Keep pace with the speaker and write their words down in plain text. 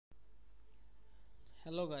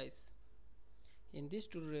Hello guys, in this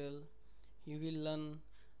tutorial you will learn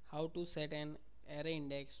how to set an array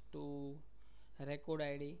index to record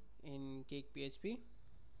ID in CakePHP.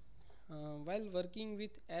 While working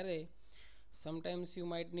with array, sometimes you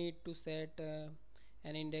might need to set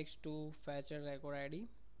an index to fetch a record ID.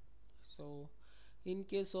 So in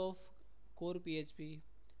case of core PHP,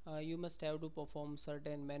 you must have to perform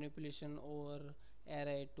certain manipulation over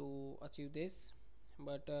array to achieve this.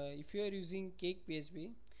 But if you are using CakePHP,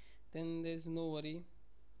 then there is no worry.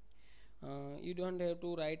 You don't have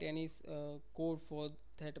to write any code for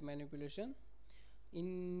that manipulation.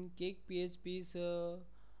 In CakePHP's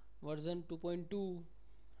version 2.2,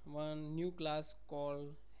 one new class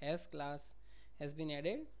called has class has been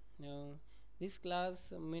added. This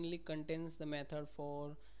class mainly contains the method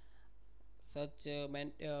for such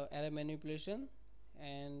array manipulation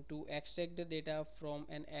and to extract the data from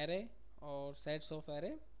an array or sets of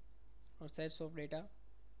array or sets of data.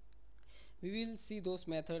 We will see those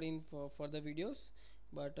method in further videos,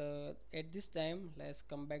 but at this time let's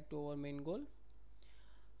come back to our main goal.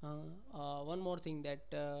 One more thing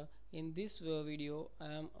that in this video I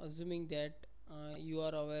am assuming that you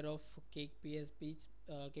are aware of CakePHP's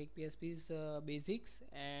basics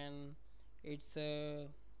and its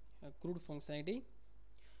crude functionality.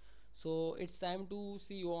 So it's time to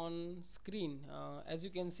see on screen. As you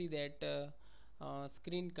can see that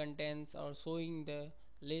screen contains or showing the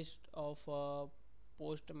list of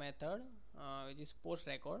post method, which is post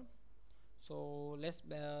record. So let's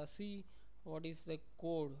see what is the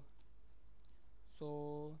code.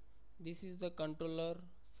 So this is the controller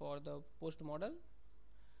for the post model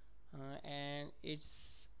and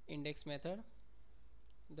its index method.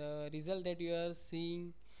 The result that you are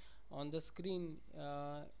seeing on the screen,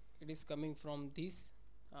 it is coming from this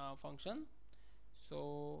function.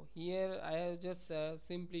 So here I have just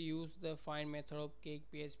simply used the find method of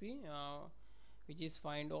CakePHP, which is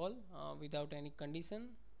find all without any condition,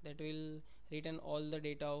 that will return all the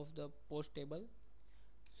data of the post table.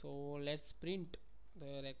 So let's print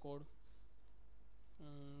the record,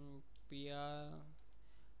 PR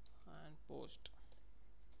and post,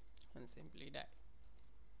 and simply die.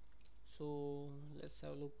 So let's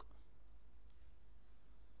have a look.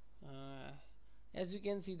 uh, as you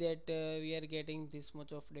can see that we are getting this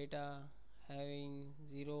much of data having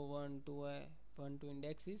 0 1 2 1 2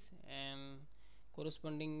 indexes, and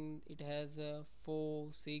corresponding it has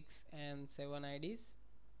 4 6 and 7 IDs,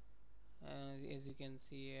 as you can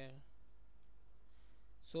see here.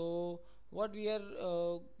 So what we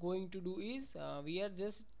are going to do is we are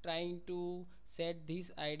just trying to set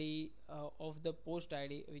this ID of the post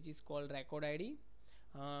ID, which is called record ID,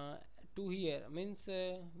 uh, to here. Means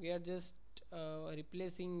we are just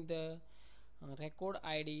replacing the record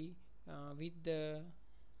ID with the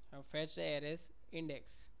fetch arrays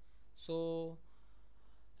index. So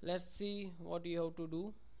let's see what you have to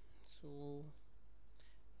do. So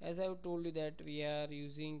as I have told you that we are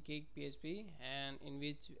using CakePHP, and in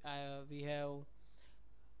which we have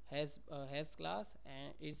has class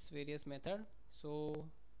and its various method. So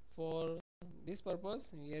for this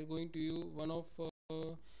purpose we are going to use one of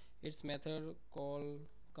its method called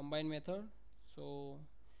combine method. So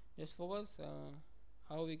just focus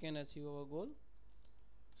how we can achieve our goal.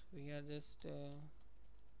 So we are just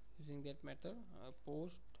using that method,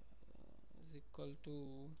 post is equal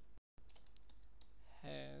to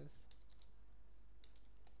has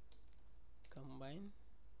combine.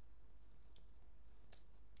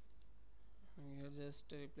 We are just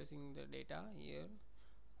replacing the data here,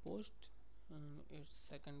 post, its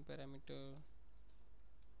second parameter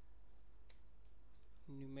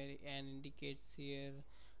numeric, and indicates here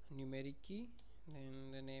numeric key,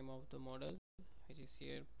 then the name of the model, which is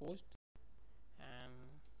here post, and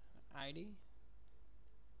ID,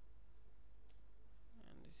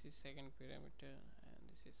 and this is second parameter, and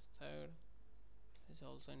this is third. This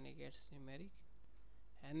also indicates numeric.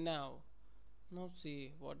 And now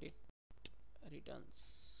see what it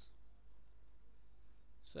returns.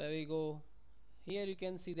 So here we go. Here you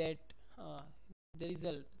can see that the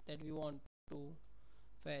result that we want to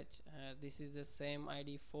fetch, this is the same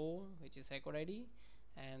ID 4, which is record ID,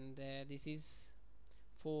 and this is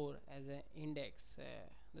 4 as an index,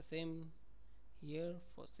 the same here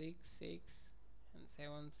for 6 6 and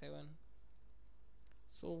 7 7.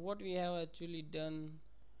 So what we have actually done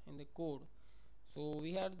in the code, so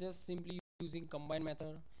we are just simply using combine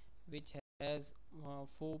method, which has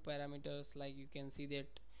 4 parameters, like you can see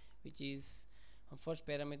that, which is first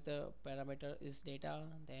parameter is data,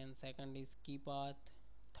 then second is key path,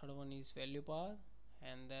 third one is value path,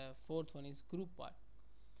 and the fourth one is group path.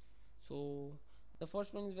 So The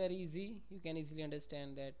first one is very easy. You can easily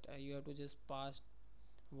understand that you have to just pass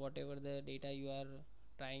whatever the data you are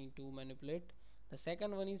trying to manipulate. The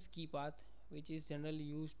second one is key path, which is generally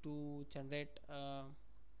used to generate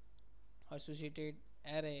associated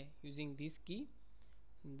array using this key.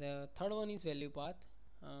 The third one is value path,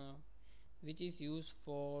 uh, which is used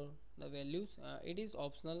for the values. It is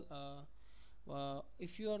optional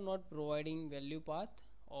if you are not providing value path,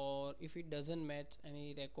 or if it doesn't match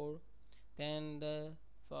any record, then the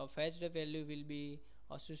fetched value will be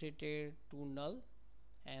associated to null.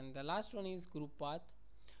 And the last one is group path.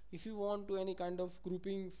 If you want to any kind of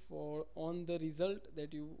grouping for on the result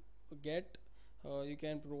that you get, you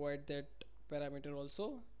can provide that parameter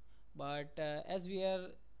also. But as we are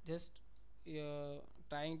just uh,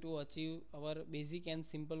 trying to achieve our basic and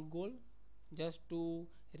simple goal, just to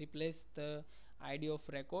replace the id of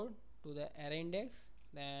record to the array index,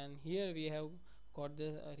 then here we have got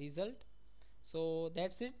the result. So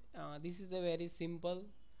that's it. This is a very simple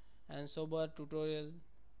and sober tutorial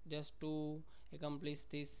just to accomplish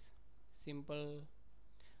this simple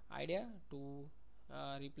idea to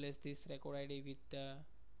replace this record id with the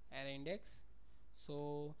array index.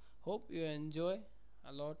 So hope you enjoy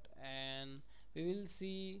a lot, and we will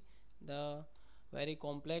see the very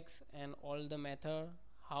complex and all the method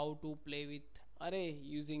how to play with array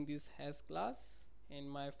using this has class in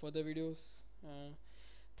my further videos.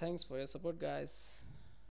 Thanks for your support, guys.